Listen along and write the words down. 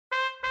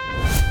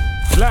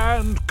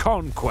Land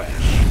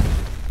conquest.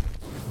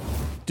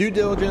 Due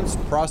diligence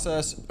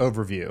process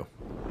overview.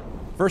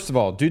 First of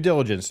all, due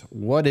diligence,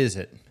 what is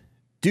it?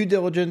 Due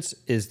diligence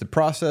is the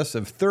process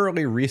of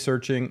thoroughly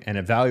researching and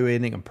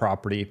evaluating a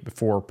property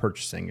before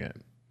purchasing it.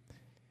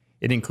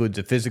 It includes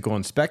a physical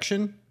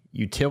inspection,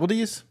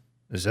 utilities,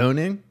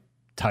 zoning,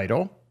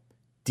 title,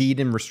 deed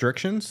and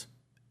restrictions,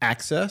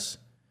 access,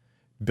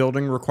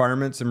 building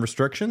requirements and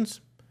restrictions,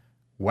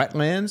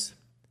 wetlands,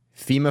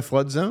 FEMA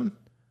flood zone,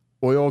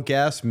 oil,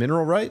 gas,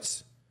 mineral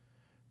rights,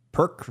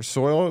 PERC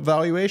soil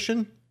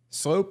evaluation,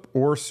 slope,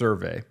 or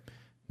survey.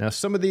 Now,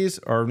 some of these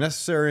are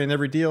necessary in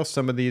every deal.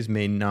 Some of these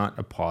may not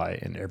apply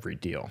in every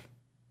deal.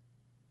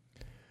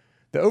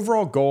 The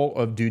overall goal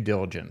of due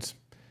diligence.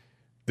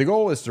 The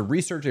goal is to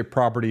research a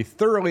property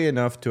thoroughly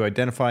enough to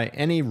identify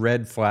any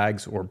red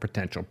flags or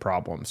potential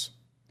problems.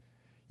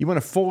 You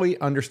want to fully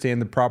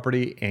understand the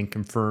property and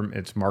confirm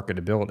its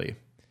marketability.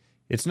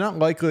 It's not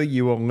likely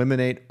you will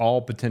eliminate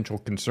all potential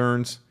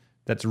concerns.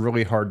 That's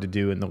really hard to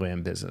do in the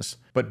land business.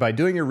 But by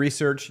doing your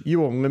research, you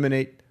will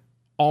eliminate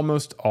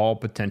almost all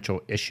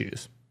potential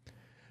issues.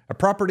 A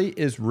property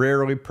is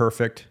rarely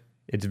perfect.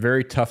 It's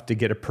very tough to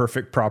get a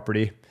perfect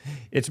property.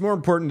 It's more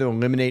important to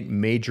eliminate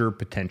major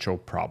potential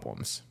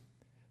problems.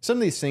 Some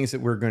of these things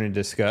that we're going to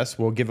discuss,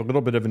 we'll give a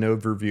little bit of an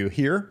overview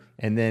here,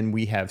 and then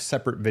we have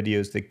separate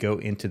videos that go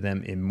into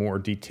them in more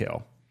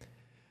detail.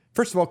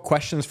 First of all,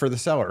 questions for the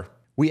seller.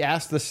 We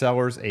ask the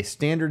sellers a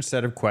standard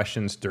set of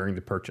questions during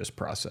the purchase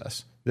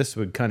process. This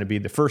would kind of be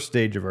the first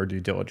stage of our due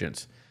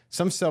diligence.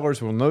 Some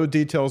sellers will know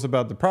details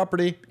about the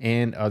property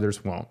and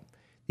others won't.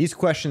 These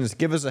questions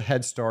give us a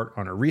head start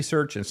on our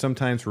research and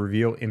sometimes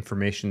reveal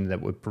information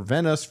that would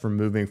prevent us from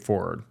moving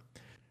forward.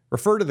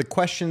 Refer to the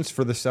questions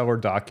for the seller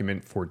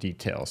document for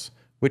details,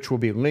 which will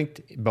be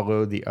linked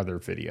below the other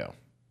video.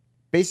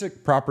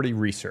 Basic property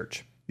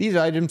research. These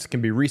items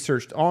can be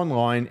researched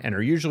online and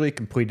are usually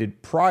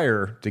completed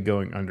prior to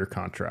going under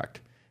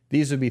contract.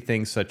 These would be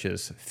things such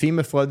as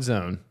FEMA flood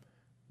zone,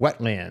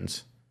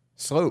 wetlands,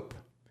 slope,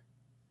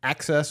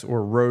 access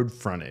or road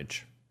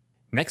frontage.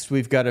 Next,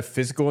 we've got a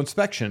physical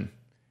inspection.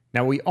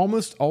 Now, we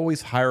almost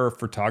always hire a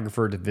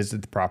photographer to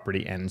visit the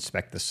property and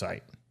inspect the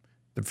site.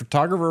 The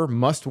photographer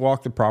must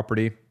walk the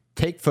property,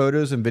 take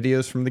photos and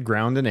videos from the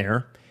ground and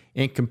air,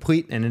 and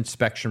complete an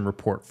inspection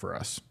report for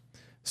us.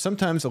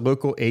 Sometimes a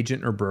local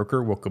agent or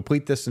broker will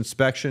complete this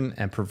inspection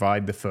and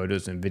provide the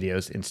photos and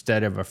videos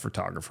instead of a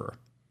photographer.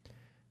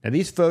 Now,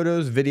 these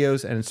photos,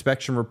 videos, and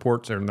inspection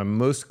reports are the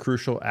most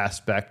crucial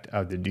aspect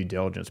of the due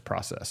diligence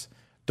process.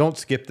 Don't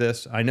skip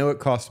this. I know it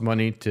costs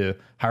money to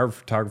hire a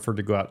photographer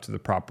to go out to the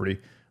property,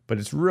 but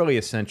it's really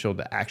essential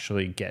to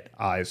actually get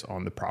eyes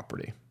on the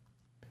property.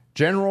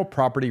 General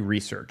property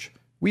research.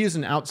 We use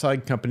an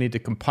outside company to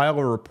compile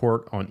a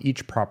report on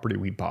each property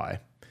we buy.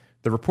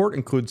 The report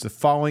includes the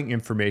following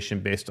information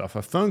based off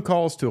of phone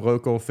calls to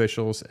local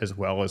officials as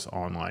well as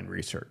online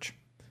research.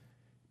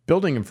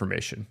 Building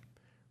information.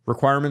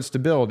 Requirements to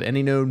build,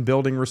 any known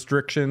building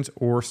restrictions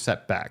or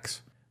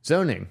setbacks.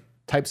 Zoning.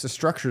 Types of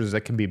structures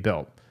that can be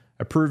built.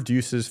 Approved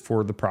uses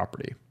for the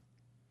property.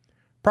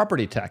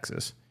 Property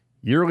taxes.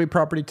 Yearly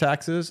property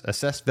taxes,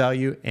 assessed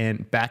value,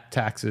 and back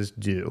taxes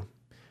due.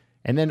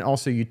 And then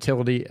also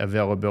utility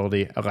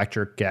availability,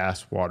 electric,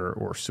 gas, water,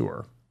 or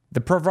sewer. The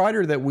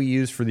provider that we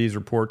use for these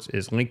reports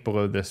is linked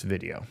below this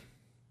video.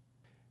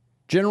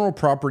 General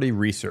property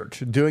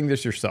research, doing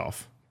this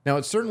yourself. Now,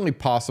 it's certainly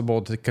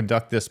possible to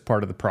conduct this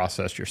part of the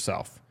process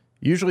yourself.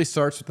 It usually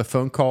starts with a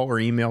phone call or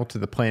email to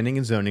the planning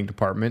and zoning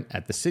department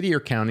at the city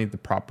or county the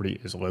property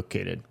is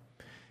located.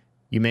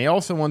 You may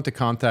also want to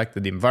contact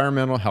the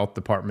environmental health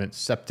department,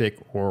 septic,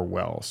 or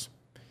wells.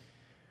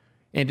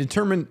 And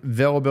determine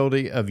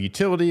availability of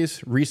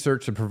utilities,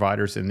 research the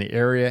providers in the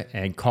area,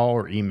 and call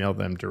or email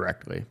them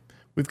directly.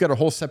 We've got a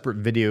whole separate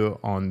video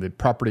on the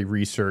property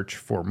research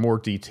for more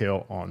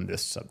detail on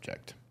this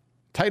subject.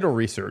 Title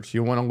research.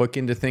 You'll want to look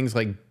into things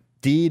like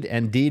deed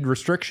and deed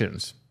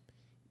restrictions,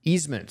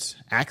 easements,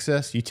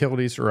 access,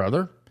 utilities, or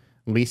other,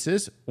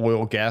 leases,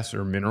 oil, gas,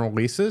 or mineral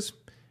leases,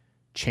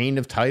 chain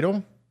of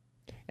title,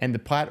 and the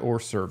plat or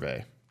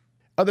survey.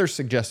 Other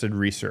suggested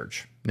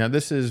research. Now,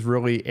 this is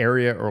really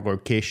area or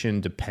location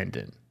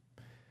dependent.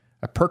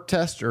 A PERC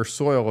test or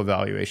soil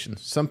evaluation.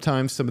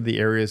 Sometimes some of the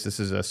areas, this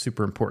is a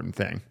super important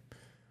thing.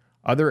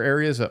 Other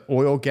areas, an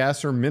oil,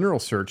 gas, or mineral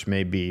search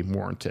may be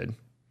warranted.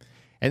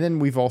 And then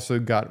we've also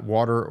got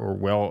water or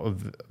well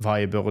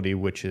viability,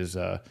 which is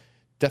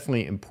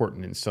definitely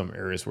important in some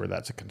areas where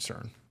that's a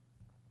concern.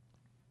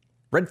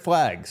 Red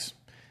flags.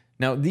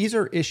 Now, these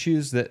are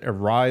issues that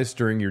arise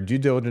during your due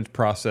diligence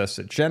process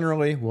that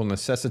generally will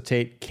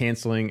necessitate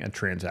canceling a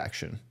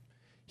transaction.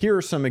 Here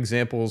are some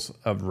examples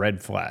of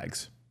red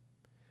flags.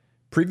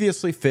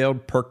 Previously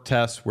failed PERC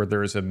tests where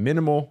there is a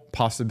minimal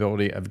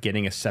possibility of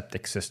getting a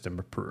septic system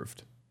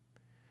approved.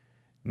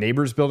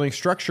 Neighbors building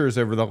structures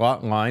over the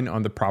lot line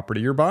on the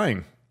property you're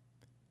buying.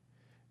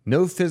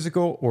 No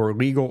physical or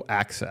legal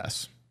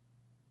access.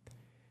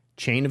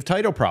 Chain of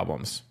title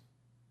problems.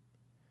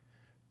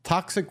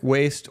 Toxic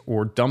waste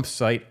or dump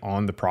site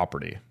on the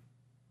property.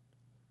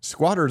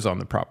 squatters on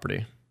the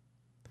property,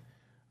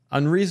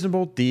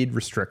 unreasonable deed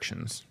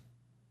restrictions,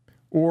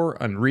 or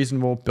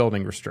unreasonable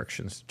building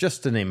restrictions,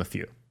 just to name a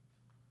few.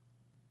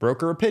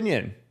 Broker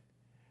opinion.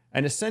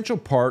 An essential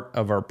part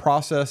of our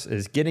process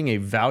is getting a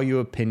value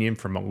opinion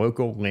from a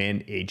local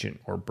land agent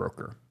or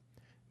broker.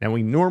 Now,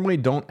 we normally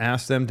don't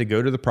ask them to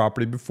go to the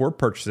property before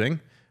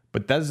purchasing,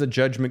 but that is a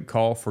judgment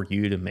call for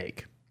you to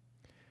make.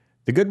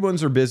 The good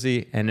ones are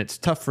busy, and it's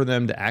tough for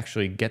them to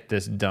actually get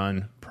this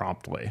done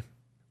promptly.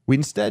 We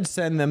instead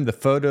send them the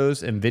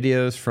photos and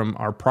videos from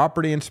our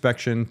property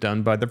inspection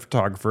done by the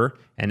photographer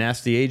and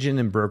ask the agent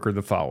and broker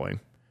the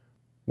following.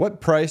 What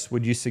price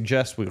would you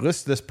suggest we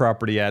list this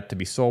property at to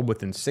be sold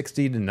within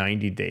 60 to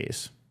 90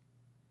 days?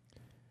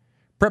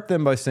 Prep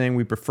them by saying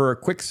we prefer a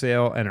quick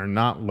sale and are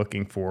not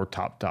looking for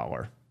top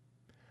dollar.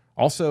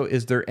 Also,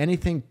 is there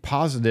anything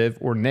positive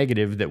or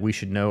negative that we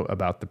should know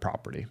about the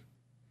property?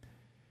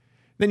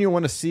 Then you'll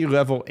want to see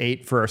level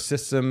 8 for our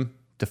system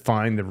to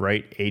find the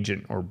right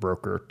agent or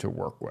broker to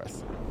work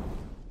with.